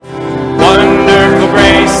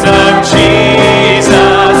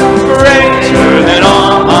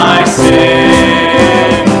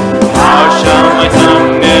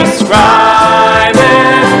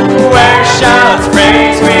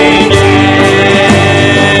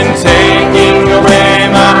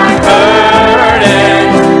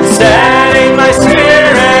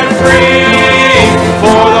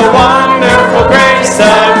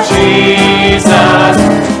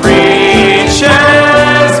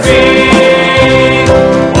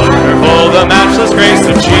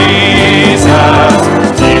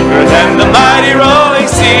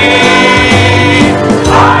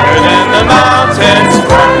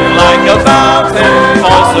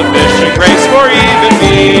for even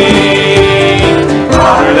me.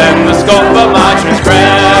 Broader than the scope of my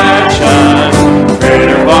transgressions,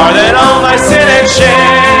 greater far than all my sin and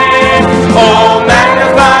shame. Oh,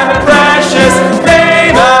 magnify the precious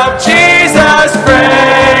name of Jesus,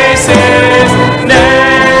 praise his name.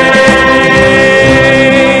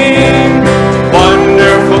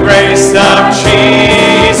 Wonderful grace of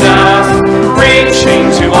Jesus, reaching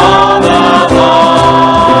to all the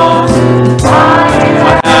lost. I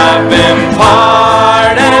have been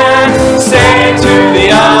pardoned, saved to the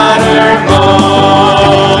uttermost.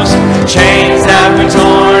 Chains have been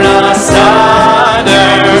torn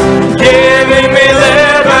asunder, giving me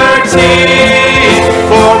liberty.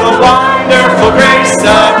 For the wonderful grace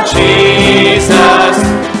of Jesus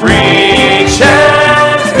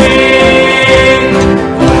reaches me.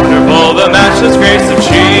 Wonderful the matchless grace of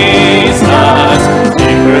Jesus,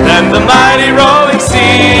 deeper than the mighty rolling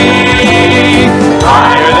sea,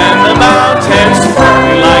 higher than the mountains,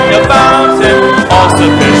 flowing like a fountain, all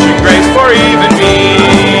sufficient grace for even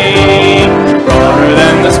me. Broader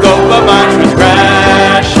than the scope of my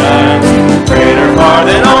transgressions, greater far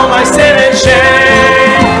than all my sin and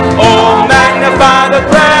shame. Oh, magnify the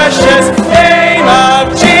precious name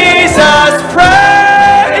of Jesus,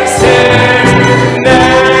 praise his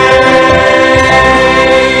name.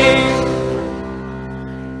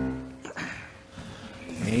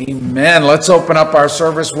 Amen. Let's open up our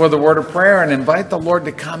service with a word of prayer and invite the Lord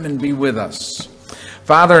to come and be with us.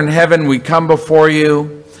 Father in heaven, we come before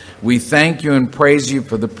you. We thank you and praise you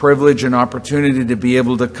for the privilege and opportunity to be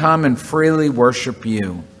able to come and freely worship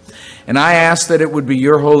you. And I ask that it would be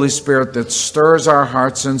your Holy Spirit that stirs our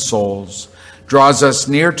hearts and souls, draws us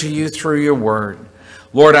near to you through your word.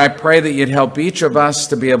 Lord, I pray that you'd help each of us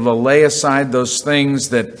to be able to lay aside those things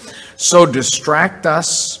that so distract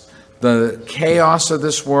us, the chaos of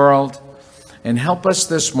this world, and help us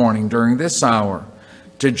this morning during this hour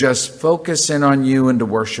to just focus in on you and to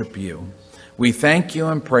worship you. We thank you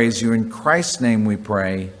and praise you. In Christ's name we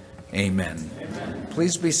pray. Amen. Amen.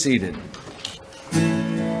 Please be seated.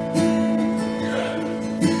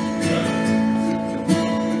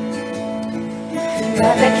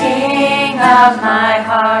 Let the King of my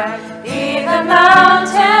heart be the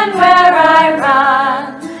mountain where I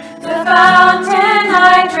run, the fountain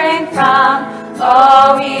I drink from.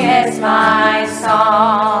 Oh, he is my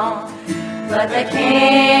song. Let the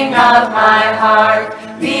King of my heart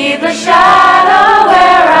be the shadow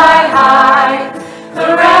where I hide,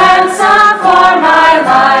 the ransom for my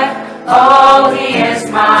life. Oh, he is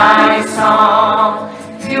my song.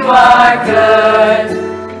 You are good,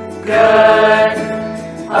 good.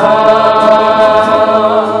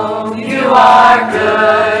 Oh, you are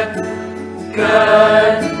good,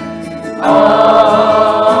 good. Oh,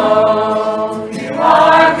 you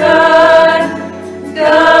are good,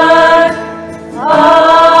 good.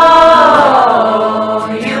 Oh,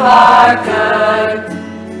 you are good,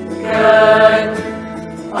 good.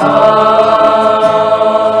 Oh,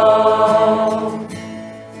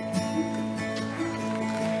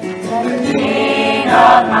 the King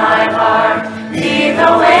of my heart be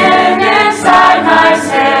the wind inside my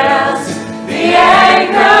sails, the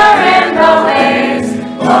anchor in the waves.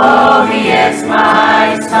 Oh, he is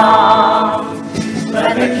my song.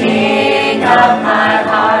 Let the King of my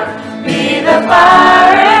heart be the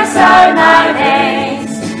fire inside my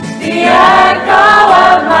veins, the echo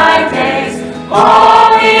of my days.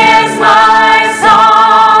 Oh, he is my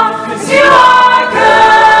song. 'Cause you are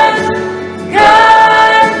good,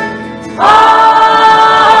 good. Oh,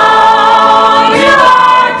 you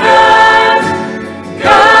are good,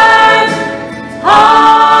 good.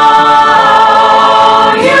 Oh,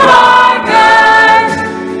 you are good,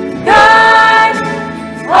 good.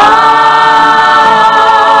 Oh,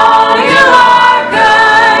 you are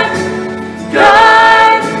good,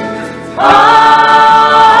 good. Oh,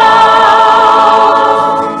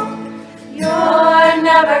 you're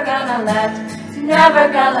never gonna let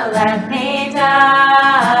me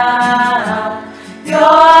down.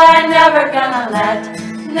 You're never gonna let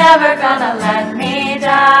me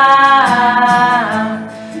down.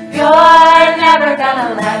 You're never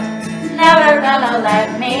gonna let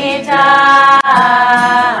me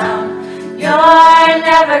down. You're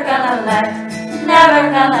never gonna let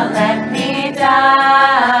me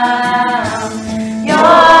down.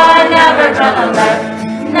 You're never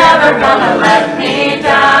gonna let me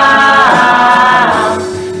down.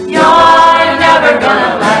 You're never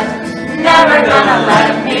gonna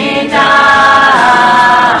let me down.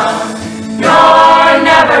 You're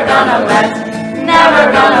never gonna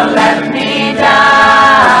let me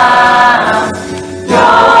down.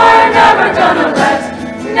 You're never gonna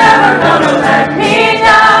let me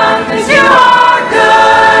down. 'Cause you are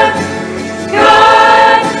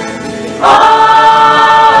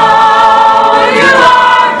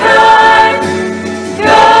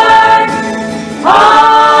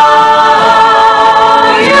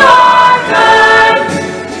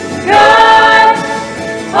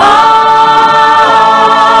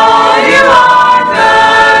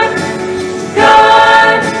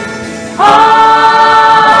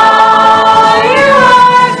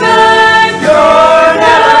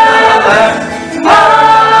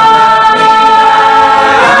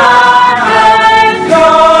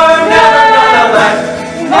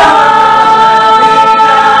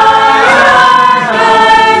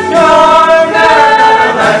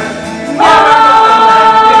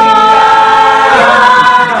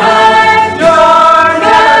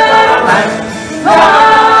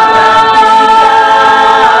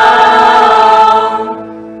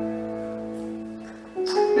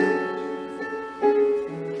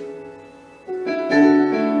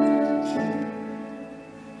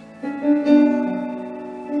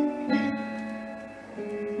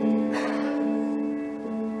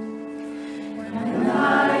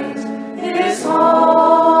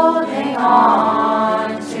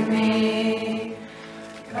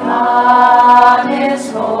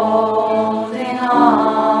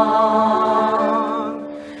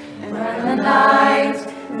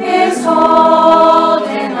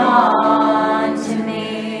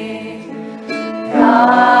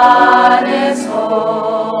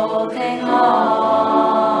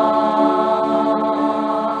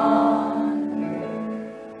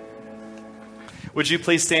Would you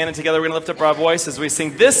please stand, and together we're going to lift up our voice as we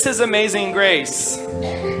sing, "This is Amazing Grace."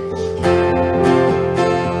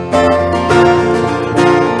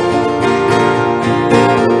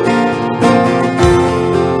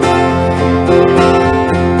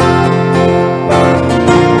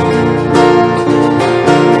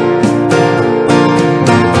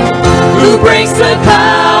 Who breaks the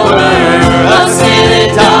power of sin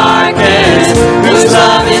and darkness, whose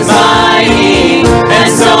love is mighty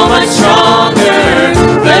and so much stronger,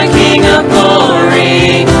 the King of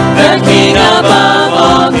glory, the King above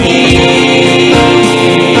all kings,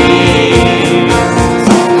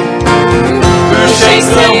 who shakes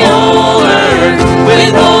the whole earth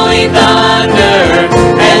with holy thunder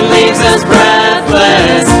and leaves us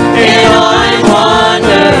breathless in awe and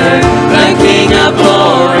wonder, the King of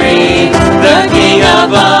glory, the King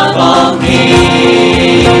above all kings.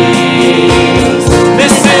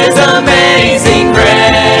 This is amazing grace.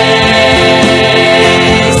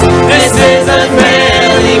 This is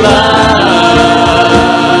unfailing love,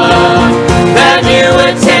 that you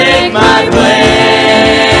would take my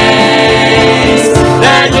place,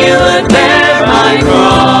 that you would bear my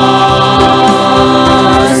cross.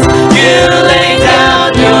 You lay down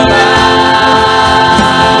your life,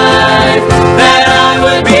 that I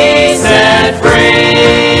would be set free.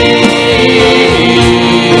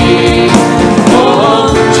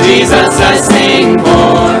 Oh, Jesus, I sing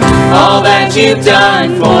for all that you've done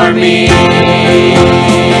for me.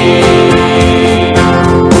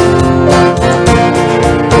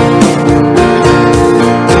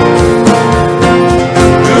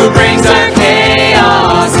 Who brings our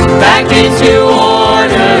chaos back into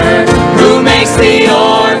order, who makes the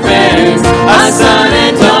orphans a son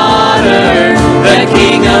and daughter, the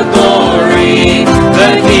King of glory,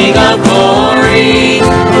 the King of glory,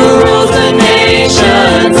 who rules the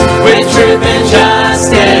nations with truth and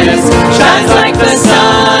justice, shines like the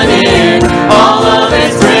sun in all of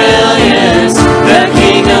its brilliance, the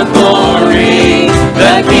King of glory,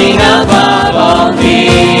 the King above all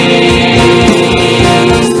kings.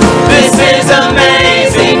 This is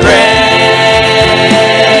amazing grace.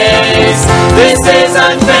 This is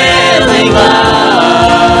unfailing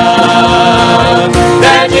love,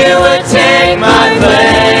 that you would take my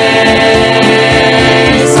place,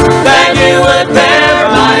 that you would bear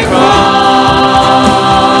my cross.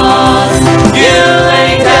 You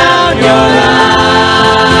lay down your life,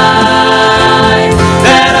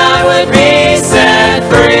 that I would be set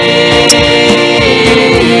free.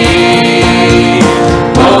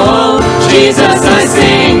 Oh, Jesus, I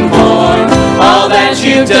sing for all that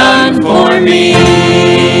you've done for me.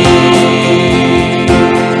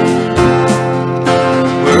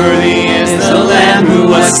 Worthy is the Lamb who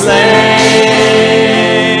was slain.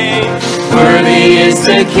 Worthy is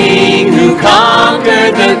the King who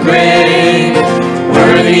conquered the grave.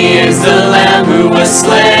 Worthy is the Lamb who was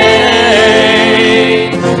slain.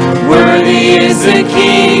 Worthy is the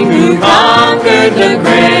King who conquered the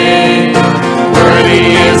grave. Worthy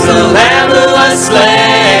is the Lamb who was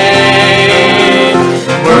slain.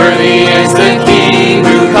 Worthy is the King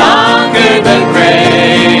who conquered the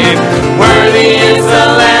grave. Worthy is the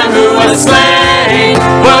Lamb who was slain.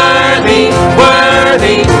 Worthy,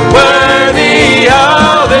 worthy, worthy.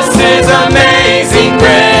 Oh, this is amazing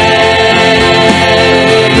grace.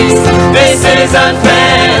 This is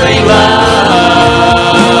unfair.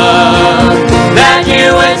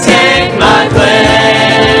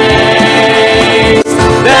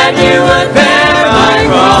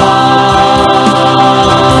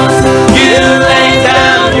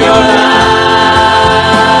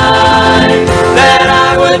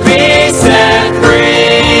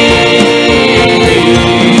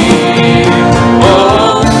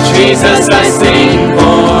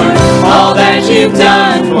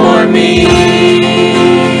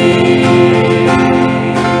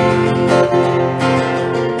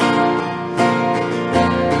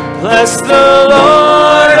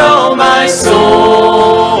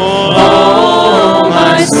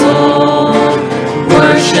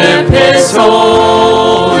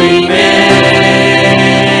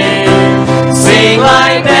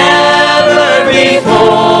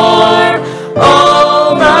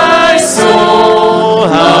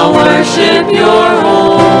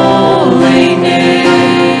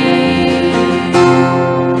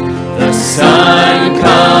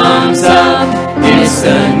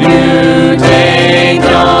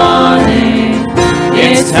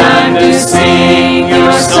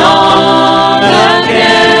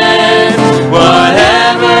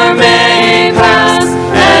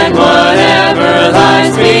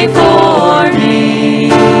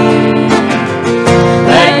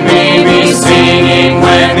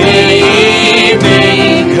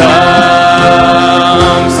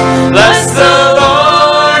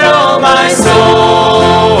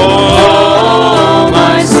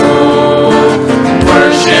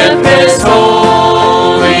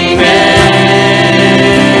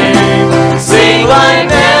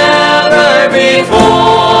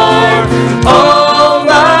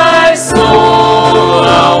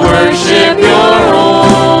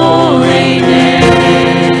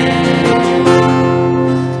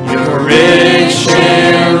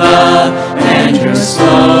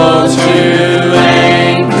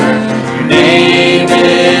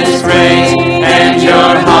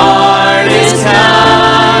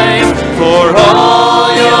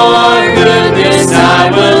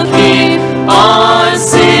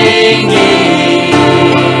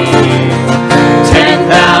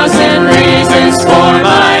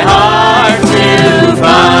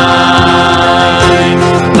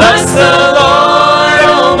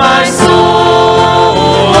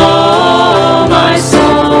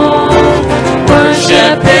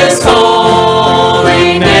 worship His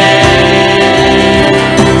holy name.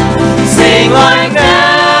 Sing like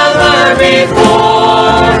never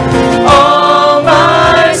before. Oh,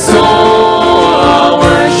 my soul, I'll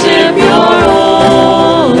worship Your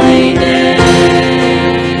holy name.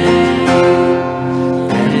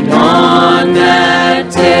 And on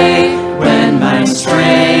that day, when my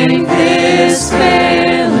strength is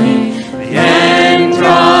failing, the end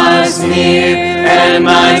draws near, and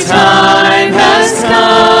my time has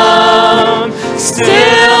come,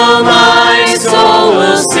 still my soul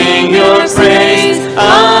will sing Your praise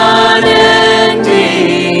unending.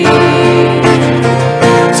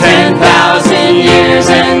 10,000 years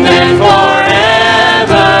and then forevermore.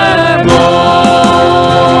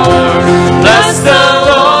 Bless the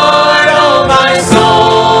Lord, oh my soul,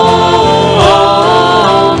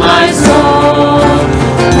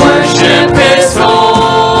 worship His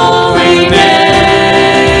holy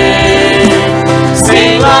name.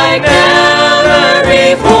 Sing like never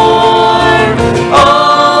before.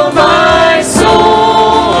 Oh, my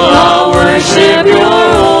soul, I'll worship Your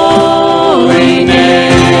holy name.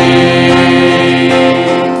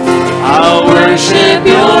 I'll worship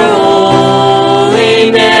Your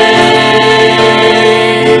holy name.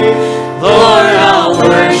 Lord, I'll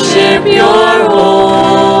worship Your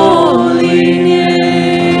holy name.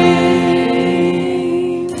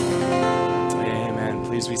 Amen.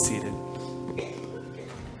 Please be seated.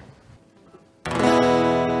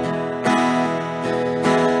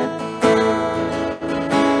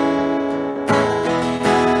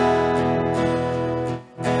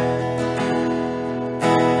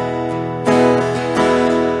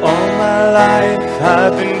 All my life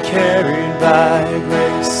I've been carried by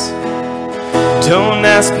grace. Don't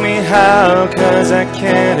ask me how, 'cause I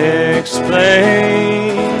can't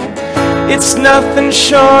explain. It's nothing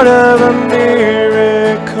short of a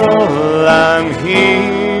miracle I'm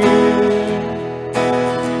here.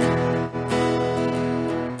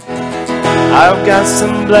 I've got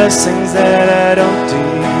some blessings that I don't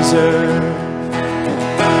deserve.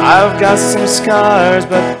 I've got some scars,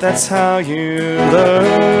 but that's how you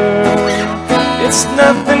learn. It's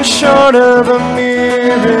nothing short of a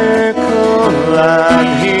miracle I'm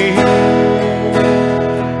here.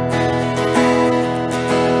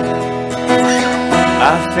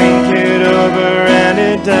 I think it over and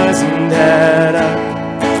it doesn't add up.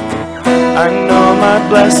 I know my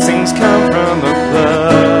blessings come from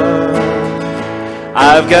above.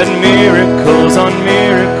 I've got miracles on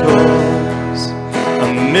miracles, a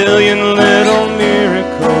million little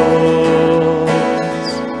miracles.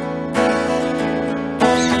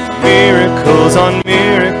 Miracles on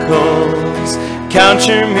miracles, count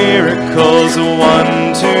your miracles.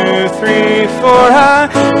 1, 2, 3, 4, I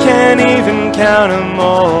can't even count them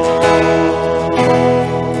all.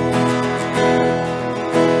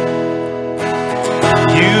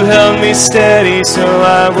 You held me steady so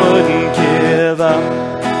I wouldn't give up.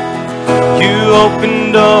 You opened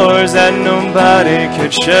doors that nobody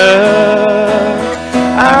could shut.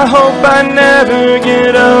 I hope I never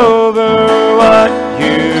get over what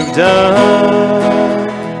You've done.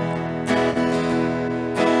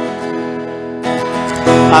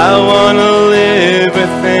 I want to live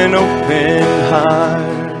with an open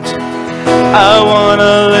heart. I want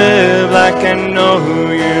to live like I know who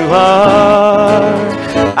You are.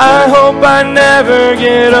 I hope I never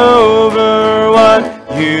get over what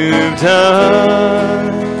You've done.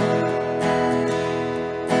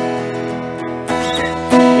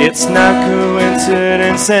 It's not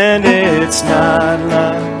coincidence and it's not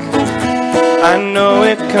luck. I know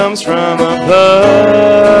it comes from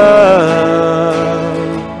above.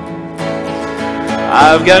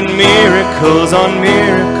 I've got miracles on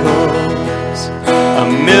miracles, a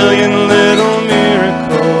million little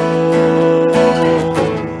miracles.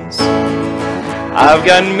 I've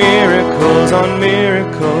got miracles on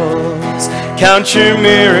miracles, count your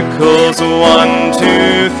miracles. 1,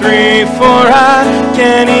 2, 3, 4, I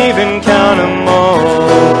can't even count them all.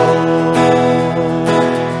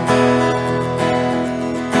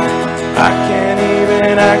 I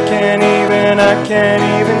can't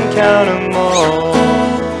even count them all.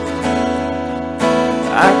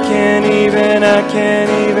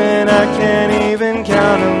 I can't even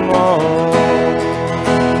count them all.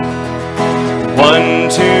 1,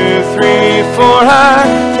 2, 3, 4, I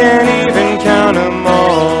can't even count them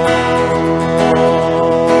all.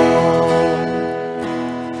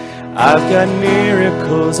 I've got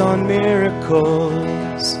miracles on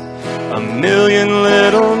miracles, a million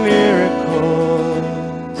little miracles.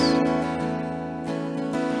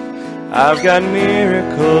 I've got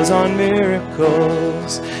miracles on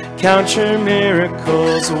miracles, count your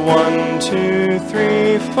miracles, 1, 2,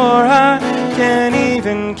 3, 4, I can't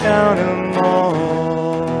even count them all.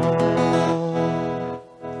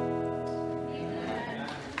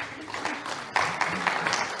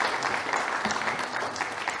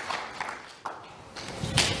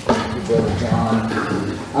 Thank you, Brother John.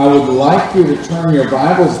 I would like you to turn your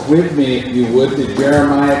Bibles with me, if you would, to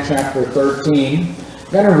Jeremiah chapter 13.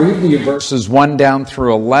 I'm going to read to you verses 1 down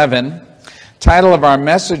through 11. Title of our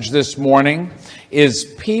message this morning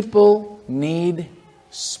is People Need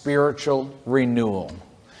Spiritual Renewal.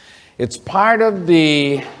 It's part of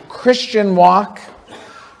the Christian walk,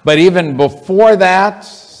 but even before that,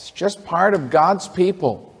 it's just part of God's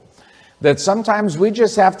people. That sometimes we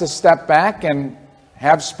just have to step back and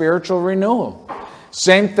have spiritual renewal.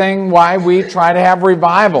 Same thing why we try to have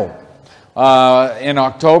revival. In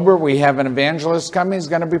October, we have an evangelist coming. He's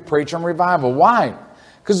going to be preaching revival. Why?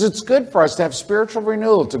 Because it's good for us to have spiritual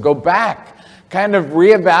renewal, to go back, kind of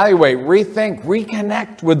reevaluate, rethink,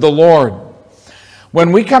 reconnect with the Lord.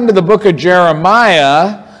 When we come to the book of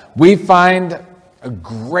Jeremiah, we find a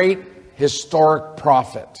great historic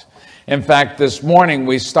prophet. In fact, this morning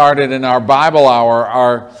we started in our Bible hour,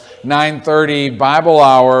 our 9:30 Bible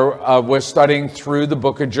hour. We're studying through the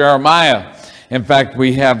book of Jeremiah. In fact,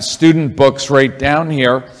 we have student books right down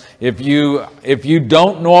here. If you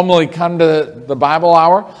don't normally come to the Bible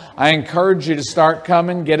hour, I encourage you to start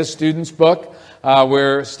coming, get a student's book.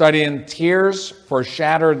 We're studying Tears for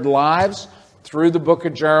Shattered Lives through the book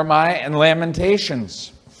of Jeremiah and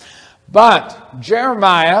Lamentations. But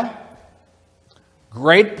Jeremiah,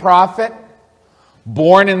 great prophet,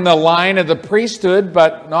 born in the line of the priesthood,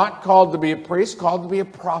 but not called to be a priest, called to be a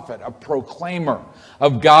prophet, a proclaimer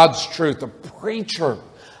of God's truth, a preacher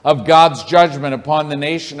of God's judgment upon the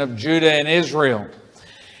nation of Judah and Israel.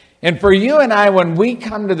 And for you and I, when we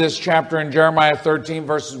come to this chapter in Jeremiah 13,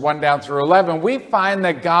 verses 1 down through 11, we find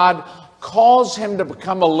that God calls him to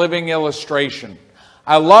become a living illustration.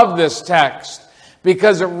 I love this text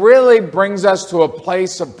because it really brings us to a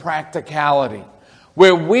place of practicality,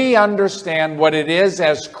 where we understand what it is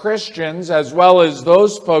as Christians, as well as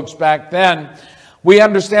those folks back then. We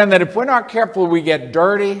understand that if we're not careful, we get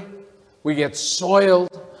dirty, we get soiled,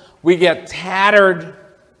 we get tattered,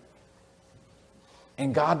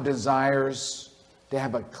 and God desires to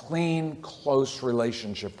have a clean, close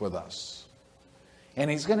relationship with us. And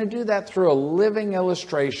he's going to do that through a living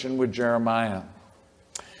illustration with Jeremiah.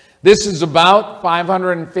 This is about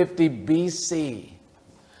 550 BC.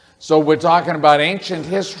 So we're talking about ancient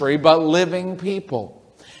history, but living people.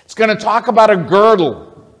 It's going to talk about a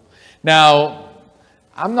girdle. Now,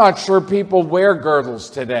 I'm not sure people wear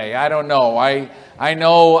girdles today. I don't know. I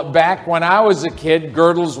know back when I was a kid,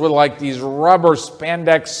 girdles were like these rubber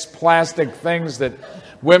spandex plastic things that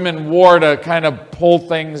women wore to kind of pull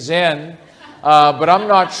things in. But I'm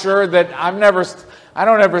not sure that I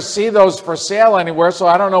don't ever see those for sale anywhere, so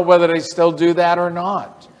I don't know whether they still do that or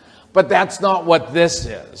not. But that's not what this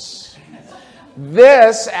is.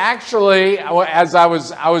 This actually, as I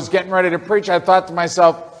was getting ready to preach, I thought to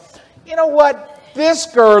myself, you know what? This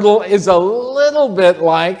girdle is a little bit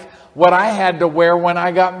like what I had to wear when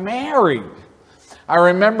I got married. I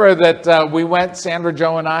remember that we went, Sandra,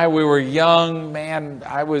 Joe, and I, we were young. Man,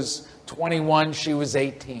 I was 21, she was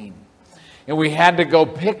 18. And we had to go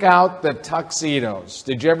pick out the tuxedos.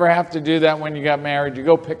 Did you ever have to do that when you got married? You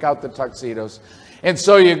go pick out the tuxedos. And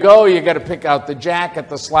so you got to pick out the jacket,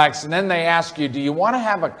 the slacks, and then they ask you, do you want to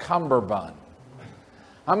have a cummerbund?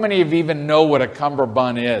 How many of you even know what a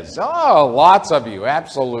cummerbund is? Oh, lots of you,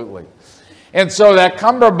 absolutely. And so that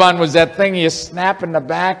cummerbund was that thing you snap in the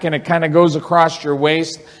back and it kind of goes across your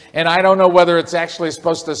waist. And I don't know whether it's actually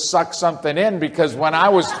supposed to suck something in, because when I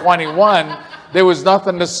was 21, there was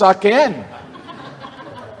nothing to suck in.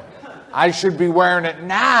 I should be wearing it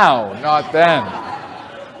now, not then.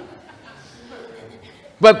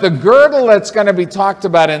 But the girdle that's going to be talked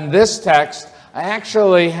about in this text, I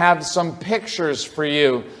actually have some pictures for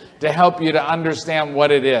you to help you to understand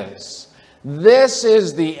what it is. This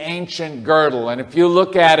is the ancient girdle, and if you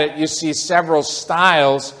look at it, you see several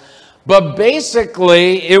styles, but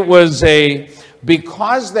basically it was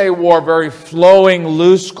because they wore very flowing,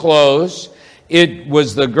 loose clothes, it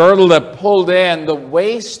was the girdle that pulled in the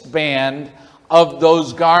waistband of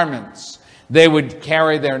those garments. They would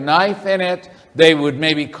carry their knife in it. They would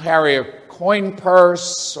maybe carry a coin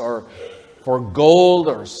purse or for gold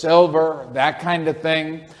or silver, that kind of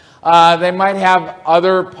thing. They might have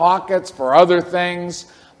other pockets for other things,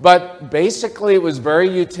 but basically it was very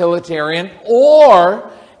utilitarian, or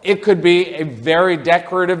it could be a very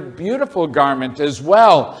decorative, beautiful garment as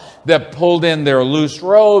well that pulled in their loose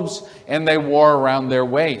robes and they wore around their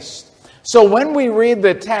waist. So when we read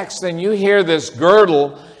the text and you hear this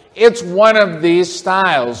girdle, it's one of these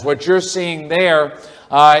styles. What you're seeing there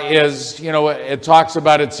is, it talks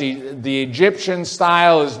about the Egyptian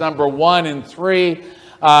style is number 1 and 3.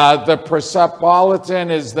 The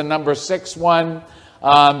Persepolitan is the number 6 one.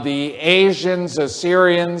 The Asians,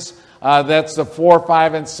 Assyrians, that's the 4,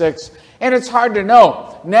 5, and 6. And it's hard to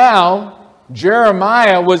know. Now,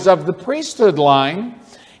 Jeremiah was of the priesthood line,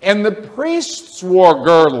 and the priests wore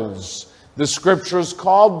girdles. The scriptures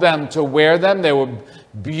called them to wear them. They were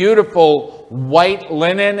beautiful white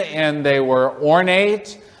linen, and they were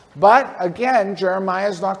ornate. But again, Jeremiah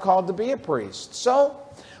is not called to be a priest. So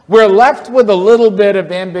we're left with a little bit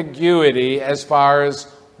of ambiguity as far as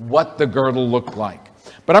what the girdle looked like.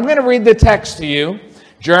 But I'm going to read the text to you.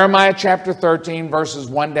 Jeremiah chapter 13, verses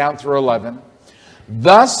 1 down through 11.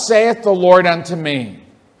 Thus saith the Lord unto me,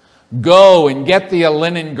 Go and get thee a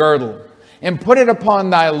linen girdle, and put it upon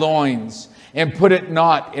thy loins, and put it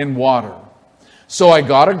not in water. So I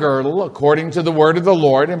got a girdle according to the word of the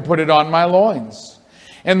Lord, and put it on my loins.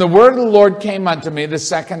 And the word of the Lord came unto me the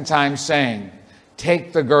second time, saying,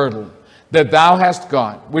 Take the girdle that thou hast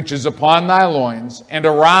got, which is upon thy loins, and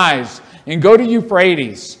arise, and go to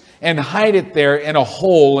Euphrates, and hide it there in a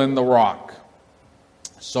hole in the rock.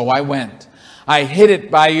 So I went. I hid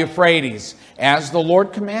it by Euphrates, as the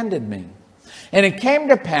Lord commanded me. And it came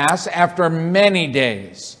to pass after many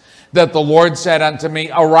days that the Lord said unto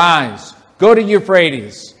me, Arise, go to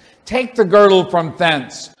Euphrates, take the girdle from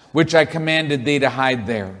thence, which I commanded thee to hide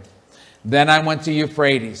there. Then I went to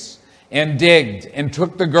Euphrates, and digged, and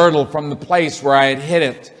took the girdle from the place where I had hid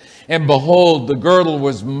it. And behold, the girdle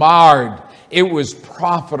was marred. It was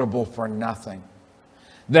profitable for nothing.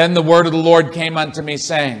 Then the word of the Lord came unto me,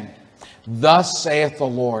 saying, Thus saith the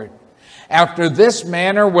Lord, After this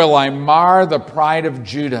manner will I mar the pride of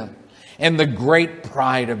Judah, and the great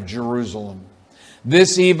pride of Jerusalem.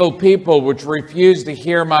 This evil people which refuse to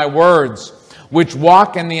hear my words, which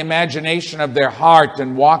walk in the imagination of their heart,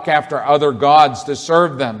 and walk after other gods to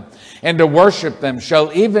serve them, and to worship them,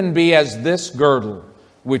 shall even be as this girdle,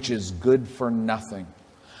 which is good for nothing.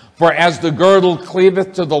 For as the girdle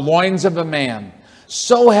cleaveth to the loins of a man,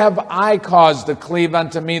 so have I caused to cleave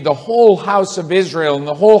unto me the whole house of Israel and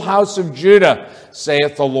the whole house of Judah,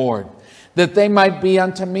 saith the Lord, that they might be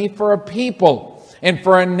unto me for a people, and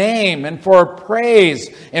for a name, and for a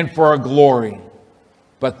praise, and for a glory.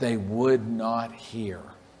 But they would not hear.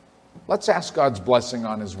 Let's ask God's blessing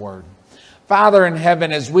on His word. Father in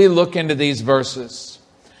heaven, as we look into these verses,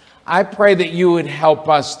 I pray that you would help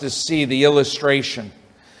us to see the illustration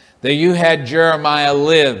that you had Jeremiah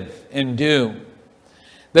live and do,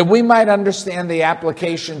 that we might understand the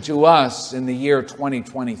application to us in the year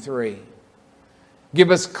 2023.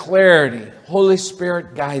 Give us clarity, Holy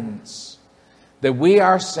Spirit guidance, that we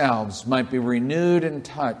ourselves might be renewed and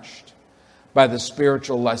touched by the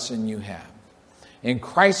spiritual lesson you have. In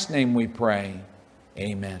Christ's name we pray,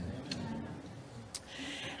 amen.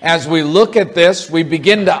 As we look at this, we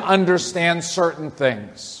begin to understand certain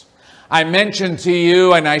things. I mentioned to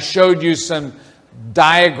you and I showed you some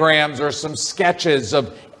diagrams or some sketches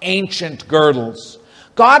of ancient girdles.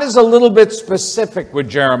 God is a little bit specific with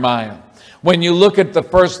Jeremiah. When you look at the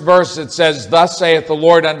first verse, it says, Thus saith the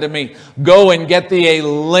Lord unto me, Go and get thee a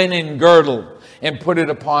linen girdle, and put it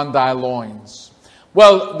upon thy loins.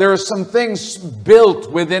 Well, there are some things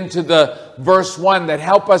built within to the verse 1 that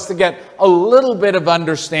help us to get a little bit of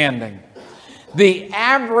understanding. The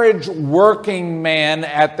average working man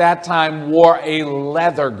at that time wore a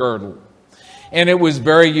leather girdle. And it was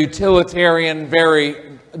very utilitarian,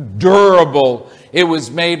 very durable. It was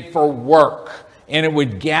made for work. And it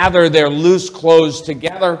would gather their loose clothes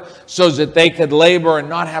together so that they could labor and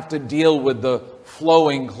not have to deal with the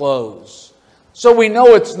flowing clothes. So we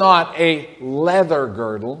know it's not a leather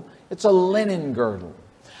girdle, it's a linen girdle.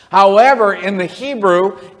 However, in the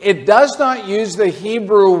Hebrew, it does not use the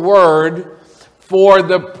Hebrew word for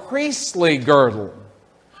the priestly girdle.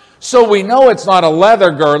 So we know it's not a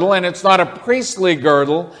leather girdle and it's not a priestly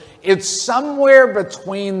girdle. It's somewhere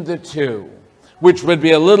between the two, which would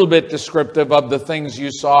be a little bit descriptive of the things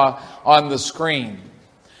you saw on the screen.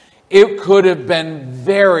 It could have been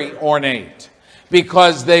very ornate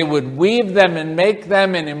because they would weave them and make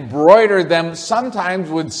them and embroider them, sometimes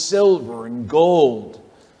with silver and gold.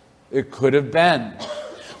 It could have been.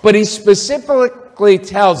 But he specifically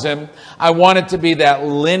tells him, I want it to be that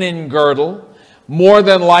linen girdle, more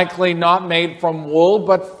than likely not made from wool,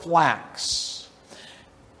 but flax.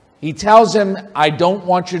 He tells him, I don't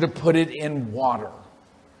want you to put it in water.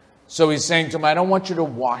 So he's saying to him, I don't want you to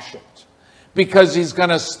wash it. Because he's going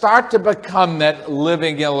to start to become that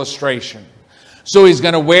living illustration. So he's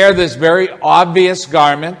going to wear this very obvious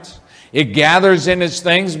garment. It gathers in his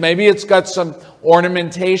things. Maybe it's got some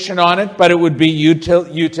ornamentation on it, but it would be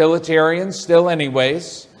utilitarian still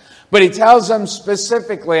anyways. But he tells them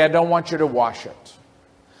specifically, I don't want you to wash it.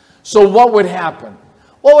 So what would happen?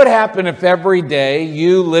 What would happen if every day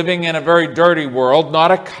you, living in a very dirty world,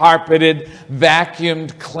 not a carpeted,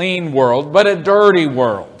 vacuumed, clean world, but a dirty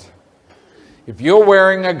world, if you're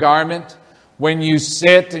wearing a garment, when you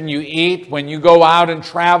sit and you eat, when you go out and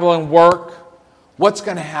travel and work, what's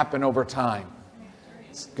going to happen over time?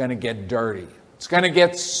 It's going to get dirty. It's going to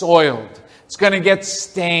get soiled. It's going to get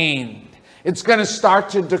stained. It's going to start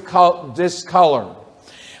to discolor.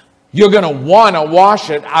 You're going to want to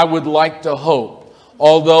wash it, I would like to hope.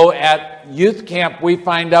 Although at youth camp, we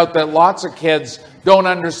find out that lots of kids don't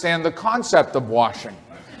understand the concept of washing.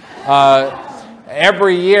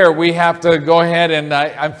 Every year we have to go ahead and,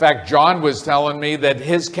 in fact, John was telling me that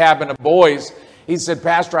his cabin of boys, he said,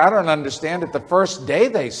 Pastor, I don't understand it. The first day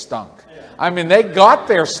they stunk. I mean, they got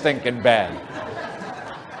there stinking bad.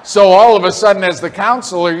 So all of a sudden, as the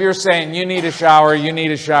counselor, you're saying, you need a shower, you need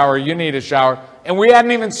a shower, you need a shower. And we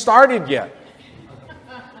hadn't even started yet.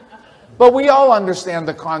 But we all understand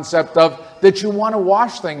the concept of that you want to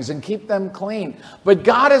wash things and keep them clean. But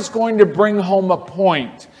God is going to bring home a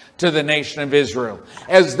point to the nation of Israel.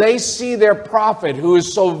 As they see their prophet, who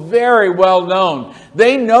is so very well known,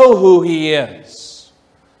 they know who he is.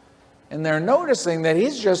 And they're noticing that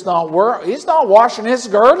he's just not washing his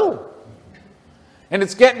girdle. And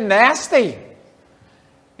it's getting nasty.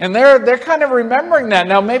 And they're kind of remembering that.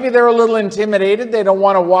 Now, maybe they're a little intimidated. They don't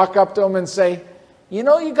want to walk up to him and say, you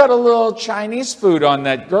know, you got a little Chinese food on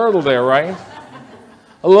that girdle there, right?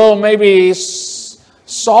 A little maybe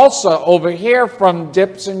salsa over here from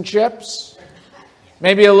Dips and Chips.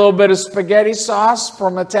 Maybe a little bit of spaghetti sauce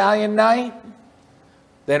from Italian Night.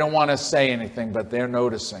 They don't want to say anything, but they're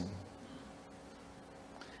noticing.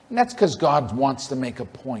 And that's because God wants to make a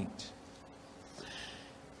point.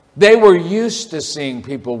 They were used to seeing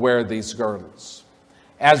people wear these girdles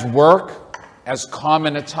as work, as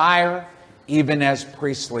common attire, even as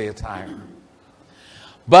priestly attire.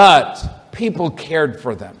 But people cared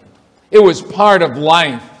for them. It was part of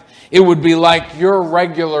life. It would be like your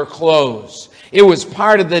regular clothes. It was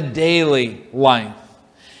part of the daily life.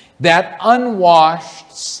 That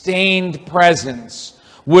unwashed, stained presence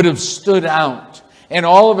would have stood out. And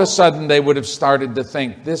all of a sudden they would have started to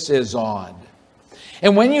think, this is odd.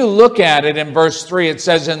 And when you look at it in verse 3, it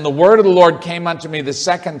says, and the word of the Lord came unto me the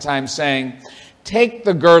second time, saying, take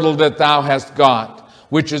the girdle that thou hast got,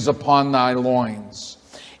 which is upon thy loins.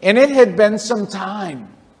 And it had been some time.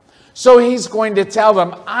 So he's going to tell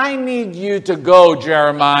them, I need you to go,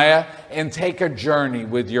 Jeremiah, and take a journey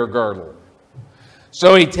with your girdle.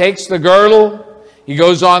 So he takes the girdle. He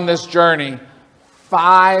goes on this journey,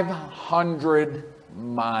 500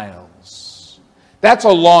 miles. That's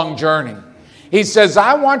a long journey. He says,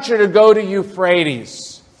 I want you to go to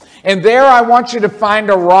Euphrates. And there I want you to find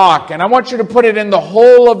a rock. And I want you to put it in the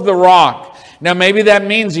hole of the rock. Now maybe that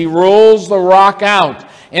means he rolls the rock out.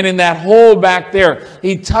 And in that hole back there,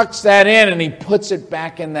 he tucks that in and he puts it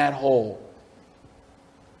back in that hole.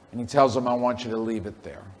 And he tells them, I want you to leave it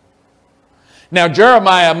there. Now,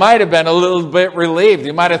 Jeremiah might have been a little bit relieved.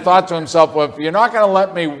 He might have thought to himself, well, if you're not going to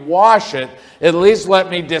let me wash it, at least let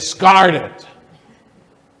me discard it.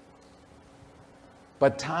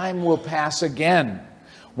 But time will pass again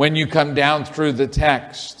when you come down through the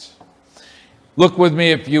text. Look with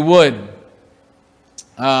me if you would.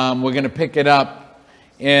 We're going to pick it up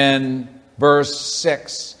in verse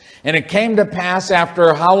 6. And it came to pass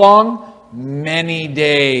after how long? Many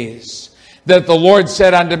days. That the Lord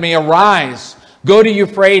said unto me, arise, go to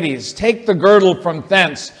Euphrates, take the girdle from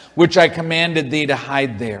thence, which I commanded thee to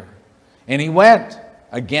hide there. And he went,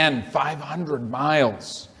 again, 500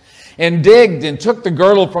 miles, and digged and took the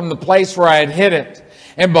girdle from the place where I had hid it.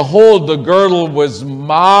 And behold, the girdle was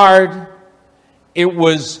marred. It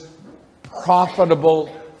was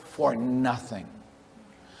profitable for nothing.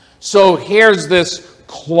 So here's this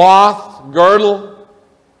cloth girdle.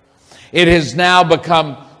 It has now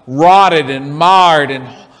become rotted and marred and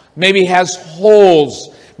maybe has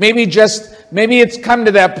holes. Maybe it's come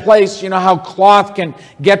to that place, you know how cloth can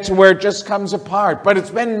get to where it just comes apart. But it's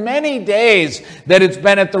been many days that it's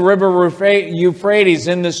been at the river Euphrates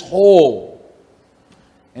in this hole.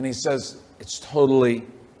 And he says it's totally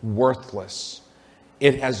worthless.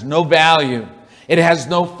 It has no value. It has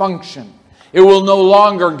no function. It will no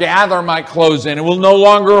longer gather my clothes in. It will no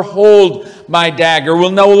longer hold my dagger. It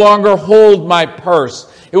will no longer hold my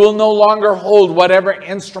purse. It will no longer hold whatever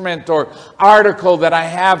instrument or article that I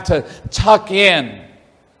have to tuck in.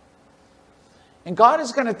 And God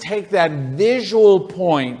is going to take that visual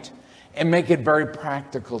point and make it very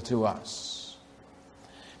practical to us.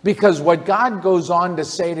 Because what God goes on to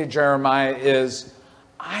say to Jeremiah is,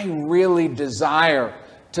 I really desire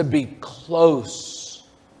to be close,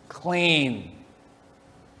 clean,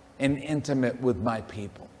 and intimate with my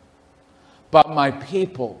people. But my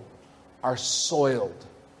people are soiled,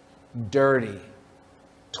 dirty,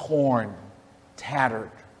 torn,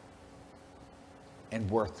 tattered, and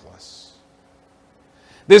worthless.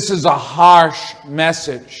 This is a harsh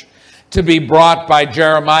message to be brought by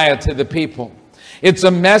Jeremiah to the people. It's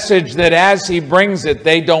a message that as he brings it,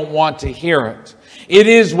 they don't want to hear it. It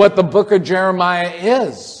is what the book of Jeremiah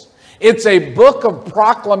is. It's a book of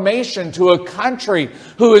proclamation to a country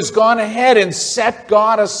who has gone ahead and set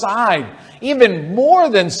God aside. Even more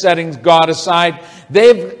than setting God aside,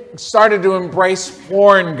 they've started to embrace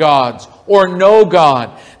foreign gods or no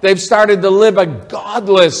God. They've started to live a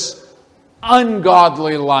godless,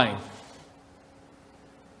 ungodly life.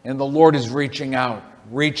 And the Lord is reaching out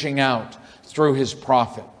through his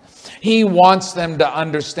prophet. He wants them to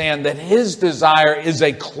understand that his desire is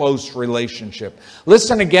a close relationship.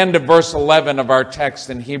 Listen again to verse 11 of our text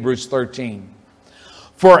in Hebrews 13.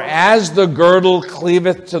 For as the girdle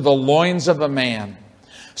cleaveth to the loins of a man,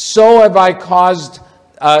 so have I caused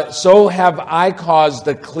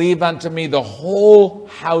to cleave unto me the whole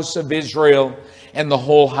house of Israel and the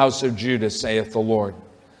whole house of Judah, saith the Lord,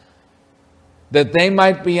 that they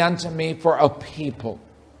might be unto me for a people,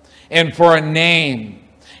 and for a name,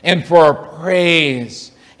 and for a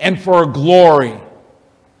praise, and for a glory.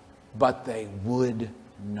 But they would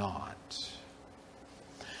not.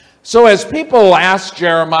 So as people ask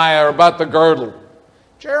Jeremiah about the girdle,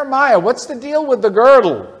 Jeremiah, what's the deal with the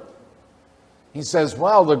girdle? He says,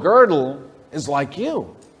 well, the girdle is like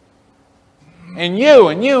you. And you,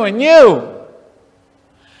 and you, and you.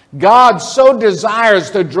 God so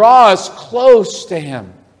desires to draw us close to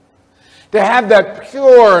him, to have that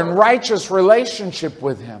pure and righteous relationship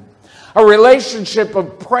with him, a relationship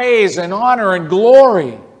of praise and honor and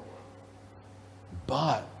glory.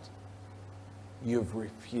 But you've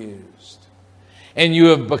refused, and you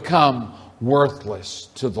have become worthless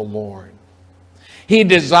to the Lord. He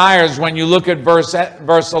desires, when you look at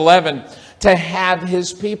verse 11, to have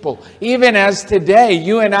his people. Even as today,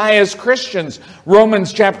 you and I as Christians,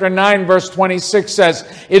 Romans chapter 9 verse 26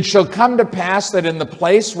 says, it shall come to pass that in the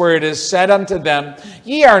place where it is said unto them,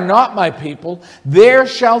 ye are not my people, there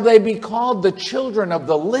shall they be called the children of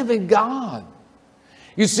the living God.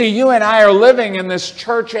 You see, you and I are living in this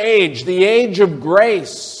church age, the age of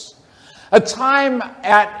grace. A time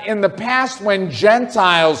in the past when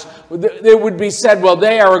Gentiles, it would be said, well,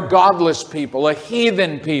 they are a godless people, a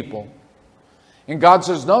heathen people. And God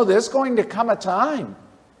says, no, there's going to come a time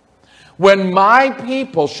when my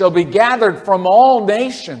people shall be gathered from all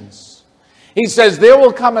nations. He says, there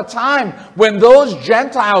will come a time when those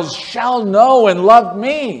Gentiles shall know and love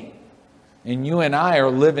me. And you and I are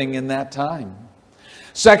living in that time.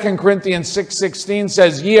 2 Corinthians 6:16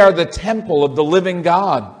 says, ye are the temple of the living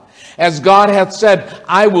God. As God hath said,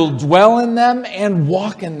 I will dwell in them and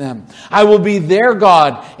walk in them. I will be their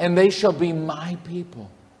God, and they shall be my people.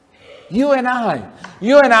 You and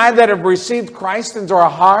I that have received Christ into our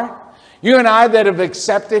heart, you and I that have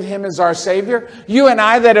accepted him as our Savior, you and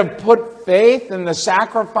I that have put faith in the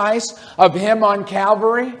sacrifice of him on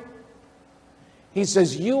Calvary, he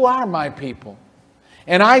says, you are my people,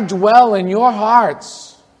 and I dwell in your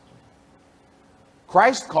hearts.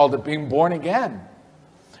 Christ called it being born again.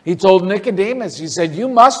 He told Nicodemus, he said, you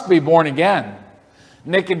must be born again.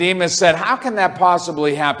 Nicodemus said, how can that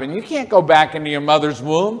possibly happen? You can't go back into your mother's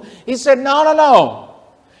womb. He said, no.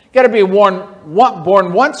 You got to be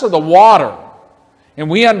born once of the water. And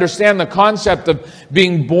we understand the concept of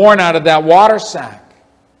being born out of that water sack.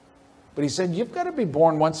 But he said, you've got to be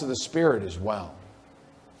born once of the Spirit as well.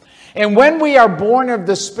 And when we are born of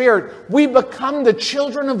the Spirit, we become the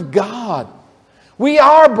children of God. We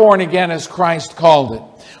are born again, as Christ called it.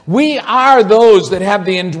 We are those that have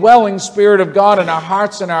the indwelling Spirit of God in our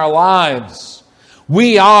hearts and our lives.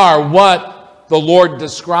 We are what the Lord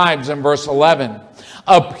describes in verse 11.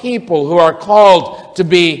 A people who are called to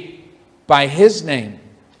be by his name,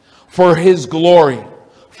 for his glory,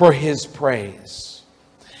 for his praise.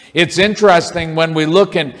 It's interesting when we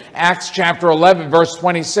look in Acts chapter 11, verse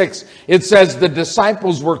 26, it says the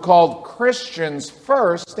disciples were called Christians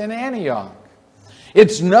first in Antioch.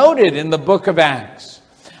 It's noted in the book of Acts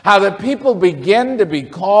how the people begin to be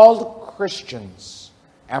called Christians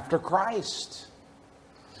after Christ.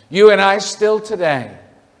 You and I still today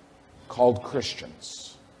called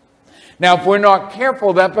Christians. Now, if we're not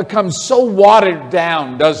careful, that becomes so watered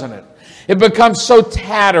down, doesn't it? It becomes so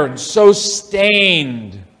tattered, so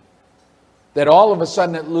stained, that all of a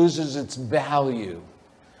sudden it loses its value.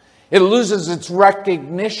 It loses its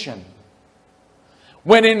recognition.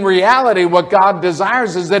 When in reality, what God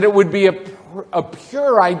desires is that it would be a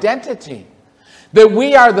pure identity. That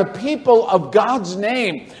we are the people of God's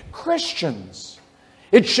name, Christians.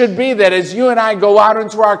 It should be that as you and I go out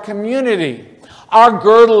into our community, our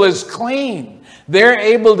girdle is clean. They're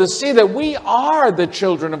able to see that we are the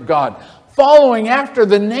children of God, following after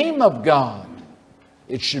the name of God.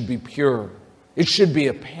 It should be pure. It should be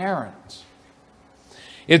apparent.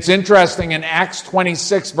 It's interesting, in Acts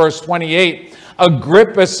 26, verse 28,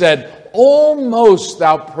 Agrippa said, "Almost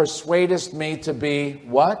thou persuadest me to be,"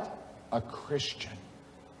 what? A Christian.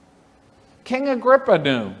 King Agrippa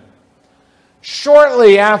knew.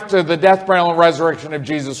 Shortly after the death, burial, and resurrection of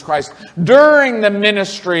Jesus Christ, during the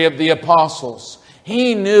ministry of the apostles,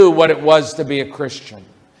 he knew what it was to be a Christian.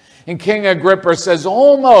 And King Agrippa says,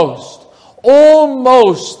 almost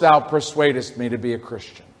thou persuadest me to be a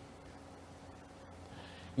Christian.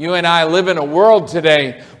 You and I live in a world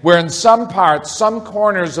today where in some parts, some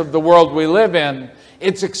corners of the world we live in,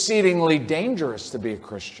 it's exceedingly dangerous to be a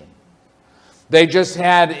Christian. They just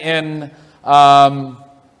had in,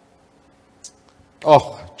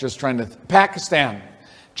 Pakistan.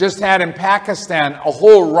 Just had in Pakistan a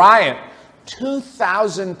whole riot.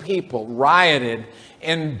 2,000 people rioted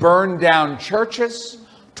and burned down churches,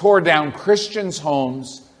 tore down Christians'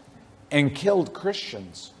 homes, and killed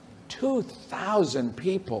Christians. 2,000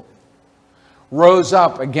 people rose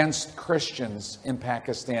up against Christians in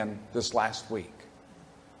Pakistan this last week.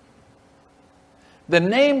 The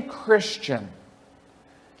name Christian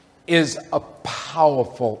is a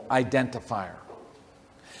powerful identifier.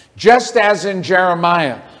 Just as in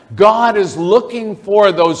Jeremiah, God is looking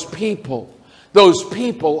for those people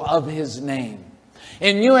of His name.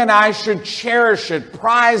 And you and I should cherish it,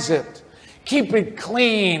 prize it, keep it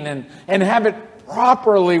clean, and have it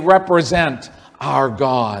properly represent our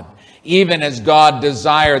God, even as God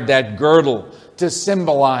desired that girdle to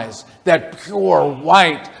symbolize that pure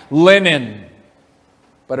white linen.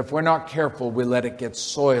 But if we're not careful, we let it get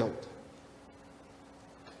soiled.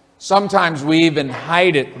 Sometimes we even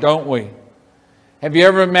hide it, don't we? Have you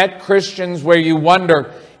ever met Christians where you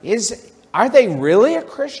wonder, are they really a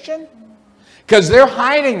Christian? Because they're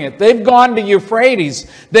hiding it. They've gone to Euphrates.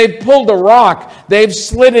 They've pulled a rock. They've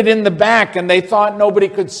slid it in the back, and they thought nobody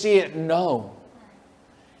could see it. No.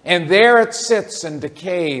 And there it sits and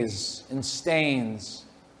decays and stains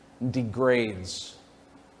and degrades.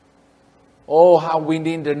 Oh, how we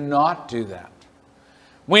need to not do that.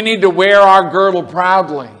 We need to wear our girdle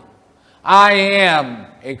proudly. I am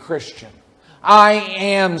a Christian. I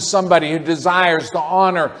am somebody who desires to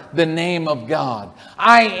honor the name of God.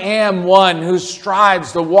 I am one who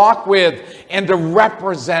strives to walk with and to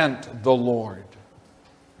represent the Lord.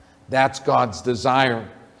 That's God's desire,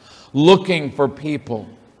 looking for people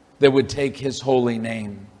that would take His holy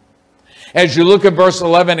name. As you look at verse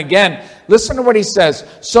 11 again, listen to what he says.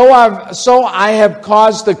 So I have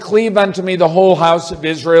caused to cleave unto me the whole house of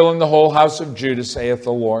Israel and the whole house of Judah, saith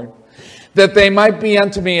the Lord, that they might be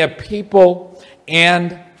unto me a people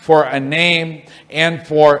and for a name and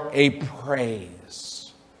for a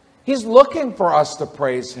praise. He's looking for us to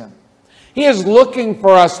praise Him. He is looking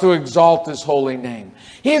for us to exalt His holy name.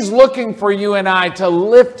 He is looking for you and I to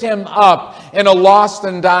lift Him up in a lost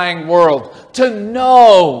and dying world, to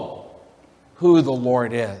know who the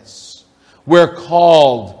Lord is. We're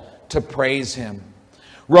called to praise Him.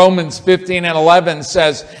 Romans 15:11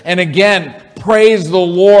 says, and again, praise the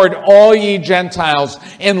Lord, all ye Gentiles,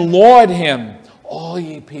 and laud Him, all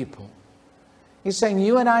ye people. He's saying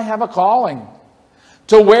you and I have a calling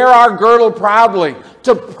to wear our girdle proudly,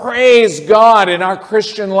 to praise God in our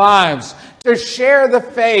Christian lives, to share the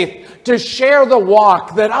faith, to share the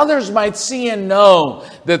walk, that others might see and know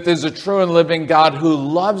that there's a true and living God who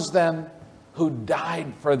loves them, who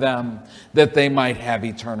died for them, that they might have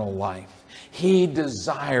eternal life. He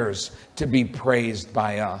desires to be praised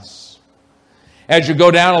by us. As you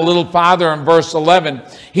go down a little farther in verse 11,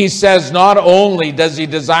 he says not only does he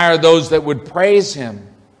desire those that would praise him,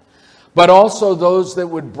 but also those that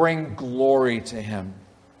would bring glory to him.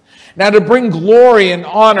 Now, to bring glory and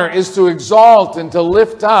honor is to exalt and to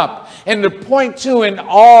lift up and to point to in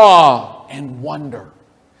awe and wonder.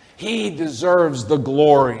 He deserves the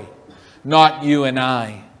glory, not you and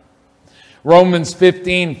I. Romans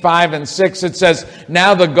 15:5-6, it says,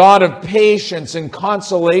 now the God of patience and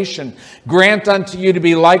consolation grant unto you to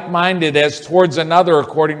be like-minded as towards another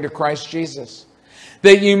according to Christ Jesus,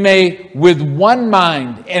 that you may with one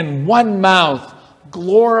mind and one mouth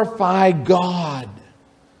glorify God,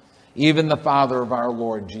 even the Father of our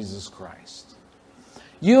Lord Jesus Christ.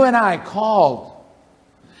 You and I called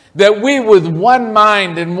that we with one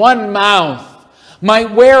mind and one mouth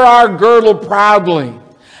might wear our girdle proudly.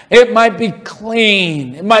 It might be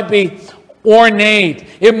clean. It might be ornate.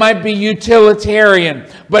 It might be utilitarian.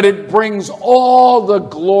 But it brings all the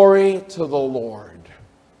glory to the Lord.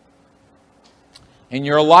 In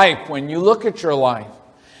your life, when you look at your life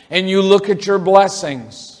and you look at your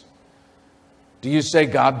blessings, do you say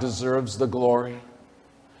God deserves the glory?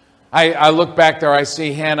 I look back there, I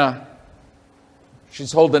see Hannah.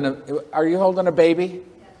 She's holding are you holding a baby?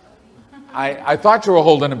 I thought you were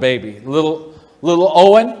holding a baby. Little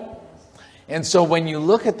Owen. And so when you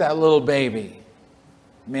look at that little baby,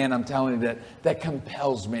 man, I'm telling you that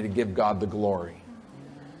compels me to give God the glory.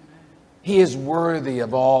 He is worthy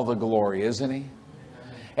of all the glory, isn't he?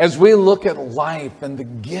 As we look at life and the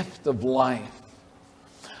gift of life.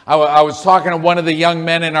 I was talking to one of the young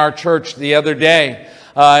men in our church the other day,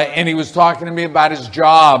 and he was talking to me about his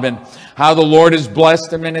job and how the Lord has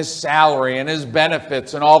blessed him in his salary and his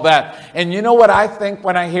benefits and all that. And you know what I think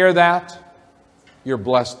when I hear that? You're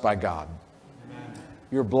blessed by God.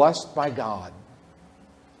 You're blessed by God.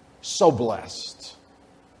 So blessed.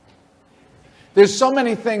 There's so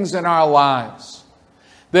many things in our lives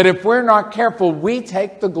that if we're not careful, we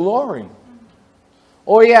take the glory.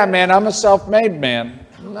 Oh yeah, man, I'm a self-made man.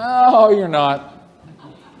 No, you're not.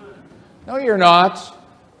 No, you're not.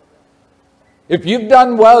 If you've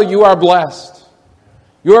done well, you are blessed.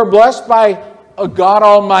 You are blessed by a God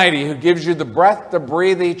Almighty who gives you the breath to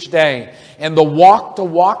breathe each day and the walk to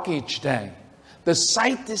walk each day, the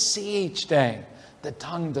sight to see each day, the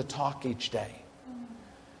tongue to talk each day.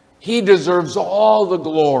 He deserves all the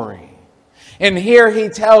glory. And here he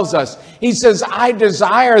tells us, he says, I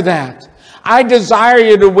desire that. I desire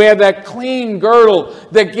you to wear that clean girdle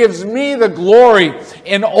that gives me the glory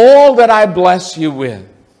in all that I bless you with.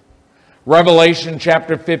 Revelation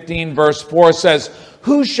chapter 15 verse 4 says,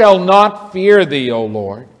 who shall not fear thee, O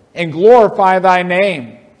Lord, and glorify thy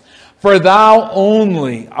name? For thou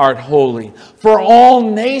only art holy. For all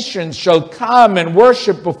nations shall come and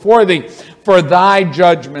worship before thee, for thy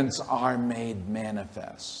judgments are made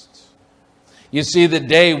manifest. You see, the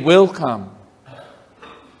day will come.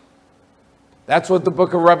 That's what the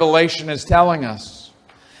book of Revelation is telling us.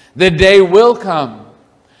 The day will come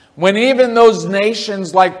when even those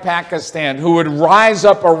nations like Pakistan, who would rise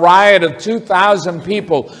up a riot of 2,000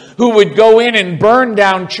 people, who would go in and burn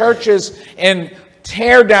down churches and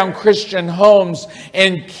tear down Christian homes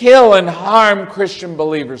and kill and harm Christian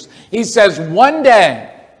believers. He says one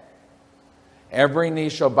day, every knee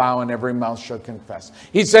shall bow and every mouth shall confess.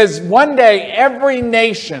 He says one day every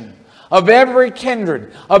nation of every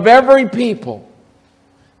kindred, of every people,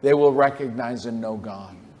 they will recognize and know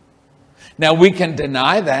God. Now we can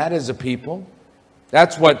deny that as a people.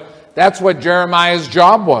 That's what Jeremiah's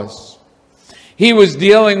job was. He was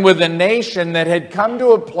dealing with a nation that had come to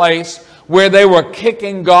a place where they were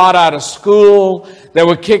kicking God out of school, they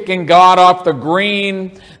were kicking God off the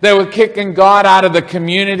green, they were kicking God out of the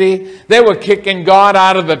community, they were kicking God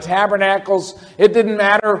out of the tabernacles. It didn't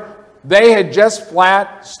matter. They had just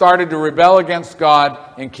flat started to rebel against God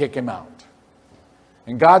and kick him out.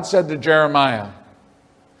 And God said to Jeremiah,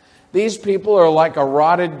 these people are like a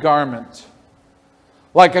rotted garment,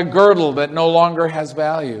 like a girdle that no longer has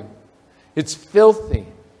value. It's filthy,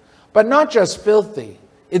 but not just filthy.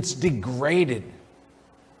 It's degraded.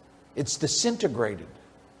 It's disintegrated.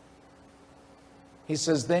 He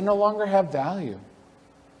says they no longer have value.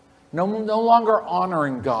 No longer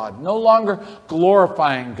honoring God. No longer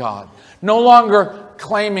glorifying God. No longer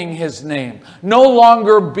claiming his name. No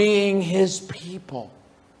longer being his people.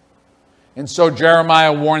 And so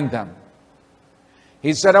Jeremiah warned them.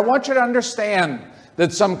 He said, I want you to understand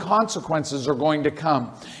that some consequences are going to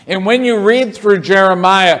come. And when you read through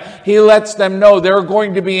Jeremiah, he lets them know there are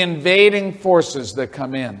going to be invading forces that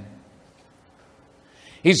come in.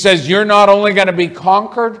 He says, you're not only going to be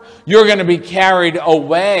conquered, you're going to be carried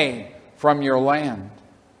away from your land.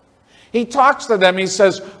 He talks to them, he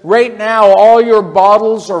says, right now all your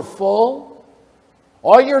bottles are full,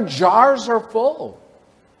 all your jars are full,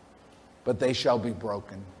 but they shall be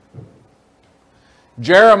broken.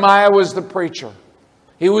 Jeremiah was the preacher.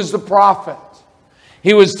 He was the prophet.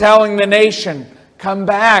 He was telling the nation, come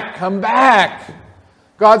back, come back.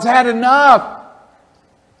 God's had enough.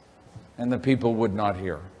 And the people would not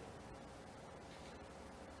hear.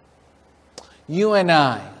 You and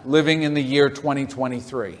I, living in the year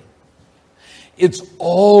 2023, it's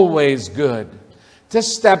always good to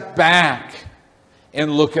step back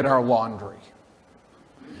and look at our laundry.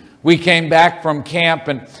 We came back from camp,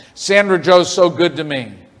 and Sandra Jo's so good to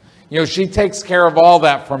me. She takes care of all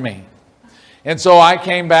that for me. And so I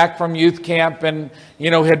came back from youth camp and,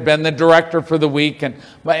 had been the director for the week. And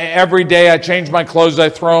every day I change my clothes, I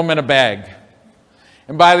throw them in a bag.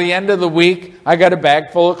 And by the end of the week, I got a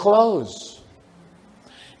bag full of clothes.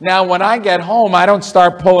 Now, when I get home, I don't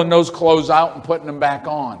start pulling those clothes out and putting them back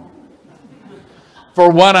on.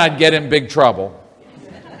 For one, I'd get in big trouble.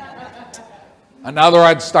 Another,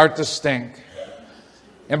 I'd start to stink.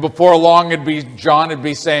 And before long, John would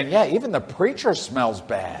be saying, yeah, even the preacher smells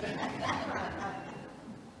bad.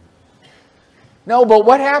 No, but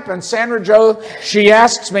what happened? Sandra Jo, she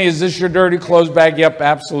asks me, is this your dirty clothes bag? Yep,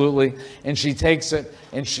 absolutely. And she takes it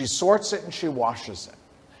and she sorts it and she washes it.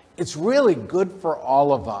 It's really good for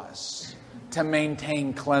all of us to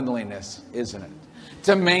maintain cleanliness, isn't it?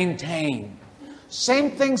 To maintain. Same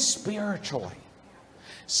thing spiritually.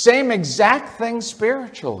 Same exact thing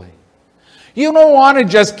spiritually. You don't want to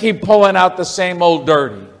just keep pulling out the same old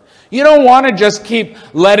dirty. You don't want to just keep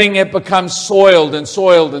letting it become soiled and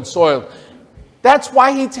soiled and soiled. That's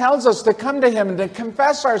why he tells us to come to him and to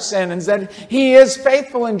confess our sin, and that he is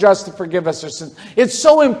faithful and just to forgive us our sins. It's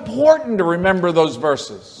so important to remember those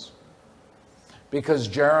verses because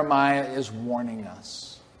Jeremiah is warning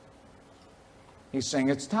us. He's saying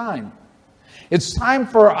it's time. It's time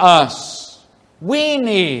for us. We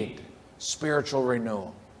need spiritual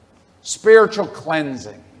renewal, spiritual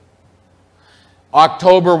cleansing.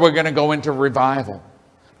 October, we're going to go into revival.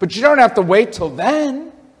 But you don't have to wait till then.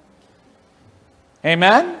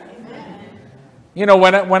 Amen?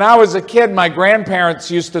 Amen. When I was a kid, my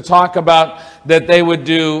grandparents used to talk about that they would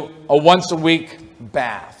do a once-a-week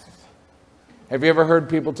bath. Have you ever heard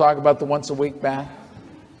people talk about the once-a-week bath?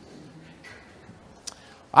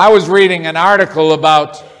 I was reading an article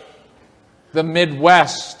about the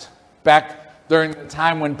Midwest back during the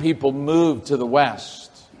time when people moved to the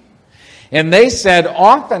West. And they said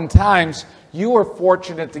oftentimes you were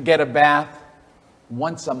fortunate to get a bath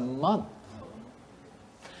once a month.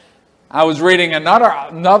 I was reading another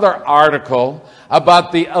article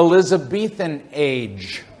about the Elizabethan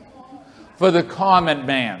age for the common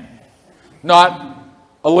man. Not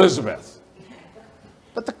Elizabeth,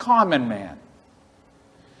 but the common man.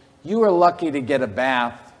 You were lucky to get a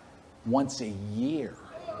bath once a year.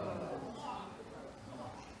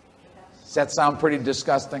 Does that sound pretty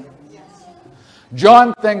disgusting?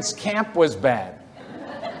 John thinks camp was bad.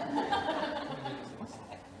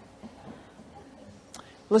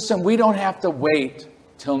 Listen, we don't have to wait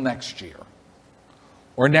till next year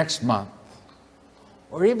or next month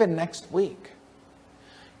or even next week.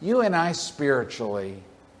 You and I spiritually,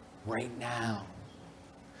 right now,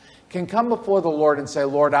 can come before the Lord and say,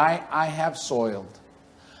 Lord, I have soiled.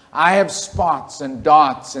 I have spots and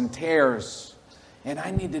dots and tears, and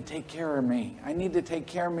I need to take care of me. I need to take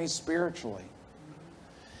care of me spiritually.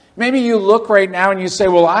 Maybe you look right now and you say,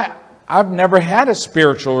 well, I've never had a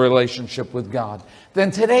spiritual relationship with God. Then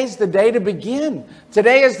today's the day to begin.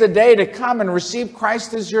 Today is the day to come and receive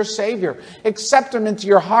Christ as your Savior. Accept Him into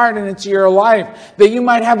your heart and into your life, that you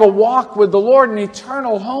might have a walk with the Lord, an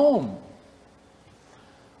eternal home.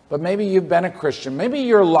 But maybe you've been a Christian. Maybe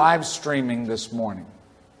you're live streaming this morning.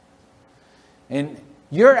 And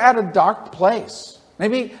you're at a dark place.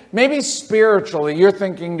 Maybe spiritually you're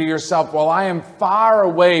thinking to yourself, well, I am far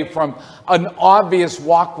away from an obvious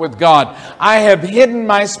walk with God. I have hidden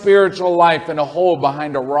my spiritual life in a hole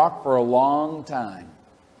behind a rock for a long time.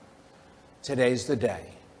 Today's the day.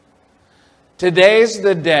 Today's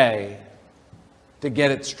the day to get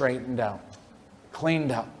it straightened out,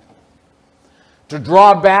 cleaned up, to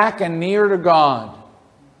draw back and near to God,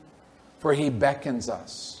 for He beckons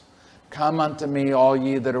us. Come unto me, all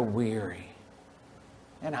ye that are weary,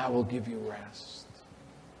 and I will give you rest.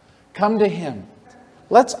 Come to Him.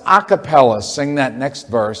 Let's a cappella sing that next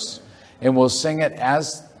verse, and we'll sing it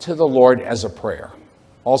as to the Lord as a prayer.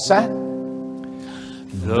 All set?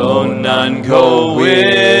 Though none go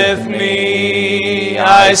with me,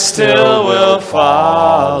 I still will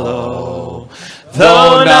follow.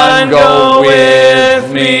 Though none go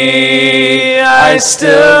with me, I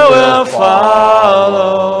still will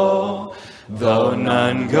follow. Though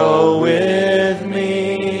none go with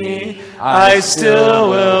me, I still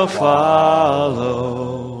will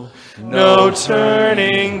follow. No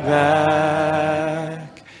turning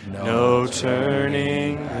back, no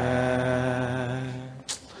turning back.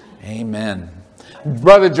 Amen.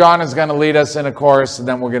 Brother John is going to lead us in a chorus, and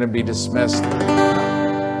then we're going to be dismissed.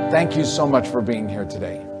 Thank you so much for being here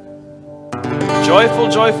today.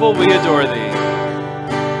 Joyful, joyful, we adore thee.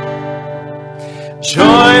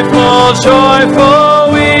 Joyful,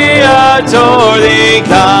 joyful, we adore thee,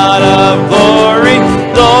 God of glory,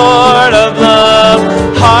 Lord of love.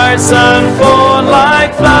 Hearts unfold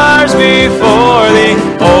like flowers before thee,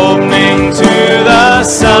 opening to the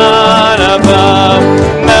sun above.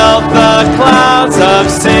 Melt the clouds of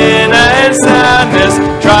sin and sadness,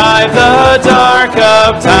 drive the dark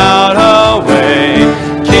of doubt away.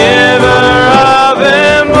 Giver of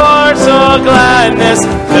immortal gladness,